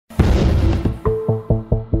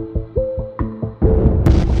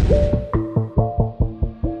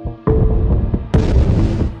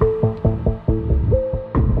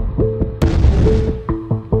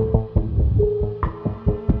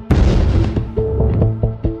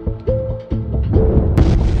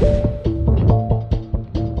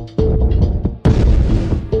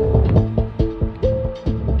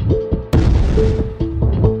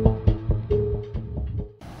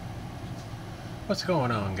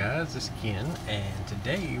guys, this is Ken, and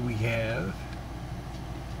today we have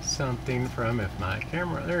something from, if my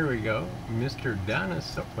camera, there we go, Mr.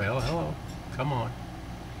 Dinosaur. Well, hello, come on,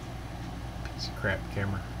 piece of crap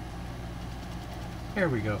camera. There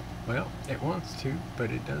we go. Well, it wants to, but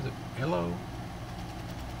it doesn't. Hello.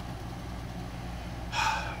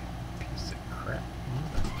 Piece of crap.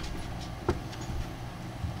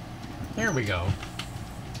 There we go.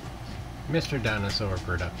 Mr. Dinosaur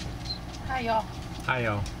Productions. Hi, y'all. Hi,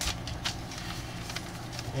 y'all.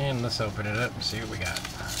 And let's open it up and see what we got.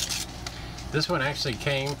 This one actually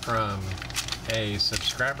came from a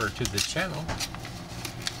subscriber to the channel.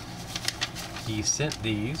 He sent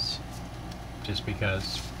these just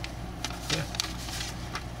because, yeah.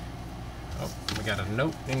 Oh, we got a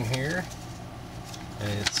note in here.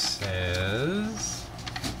 And it says,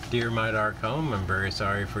 "Dear my dark home, I'm very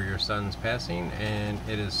sorry for your son's passing, and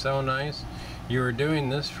it is so nice you are doing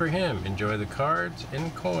this for him. Enjoy the cards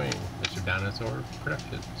and coin. Mr. Dinosaur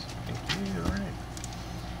Productions." Thank you. Alright.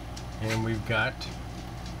 And we've got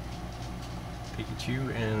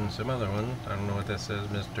Pikachu and some other one. I don't know what that says.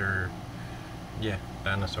 Mr. Yeah,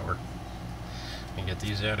 Dinosaur. Let me get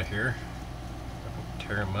these out of here.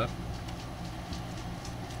 Tear them up.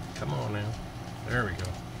 Come on now. There we go.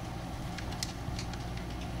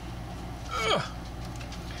 Ugh.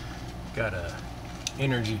 Got a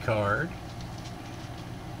energy card.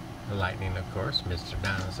 Lightning, of course, Mr.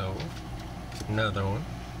 Dinosaur. Another one.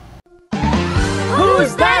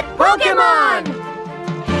 Who's that Pokemon?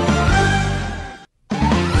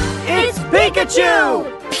 It's Pikachu!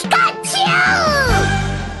 Pikachu!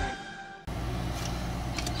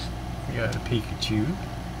 We got a Pikachu.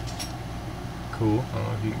 Cool.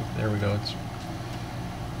 Oh, there we go.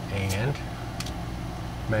 And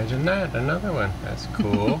imagine that, another one. That's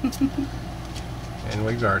cool. And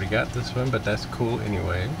we've already got this one, but that's cool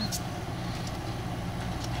anyways.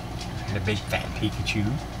 And a big fat Pikachu.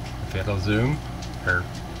 If it'll zoom, or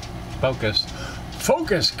focus.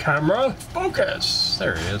 Focus, camera! Focus!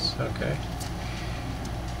 There it is. Okay.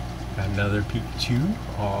 Got another Pikachu.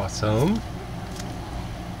 Awesome.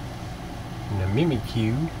 And a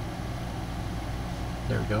Mimikyu.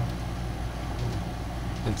 There we go.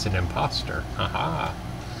 It's an imposter. Haha.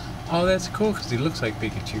 Oh, that's cool because he looks like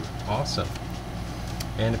Pikachu. Awesome.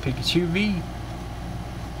 And a Pikachu V.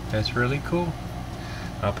 That's really cool.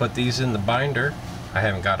 I'll put these in the binder. I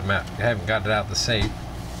haven't got them out. I haven't got it out of the safe.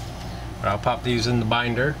 But I'll pop these in the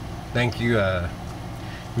binder. Thank you,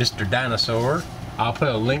 Mr. Dinosaur. I'll put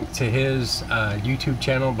a link to his YouTube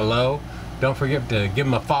channel below. Don't forget to give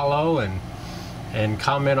him a follow and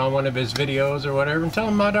comment on one of his videos or whatever, and tell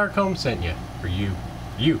him my dark home sent you. For you.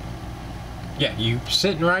 Yeah, you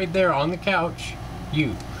sitting right there on the couch.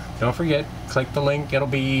 You. Don't forget, click the link. It'll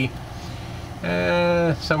be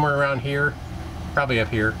somewhere around here, probably up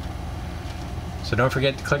here. So don't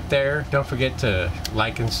forget to click there. Don't forget to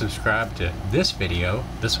like and subscribe to this video,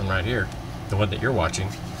 this one right here, the one that you're watching.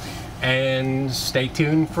 And stay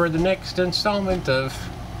tuned for the next installment of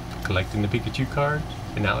collecting the Pikachu cards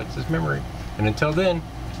in Alex's memory. And until then,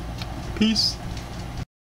 peace.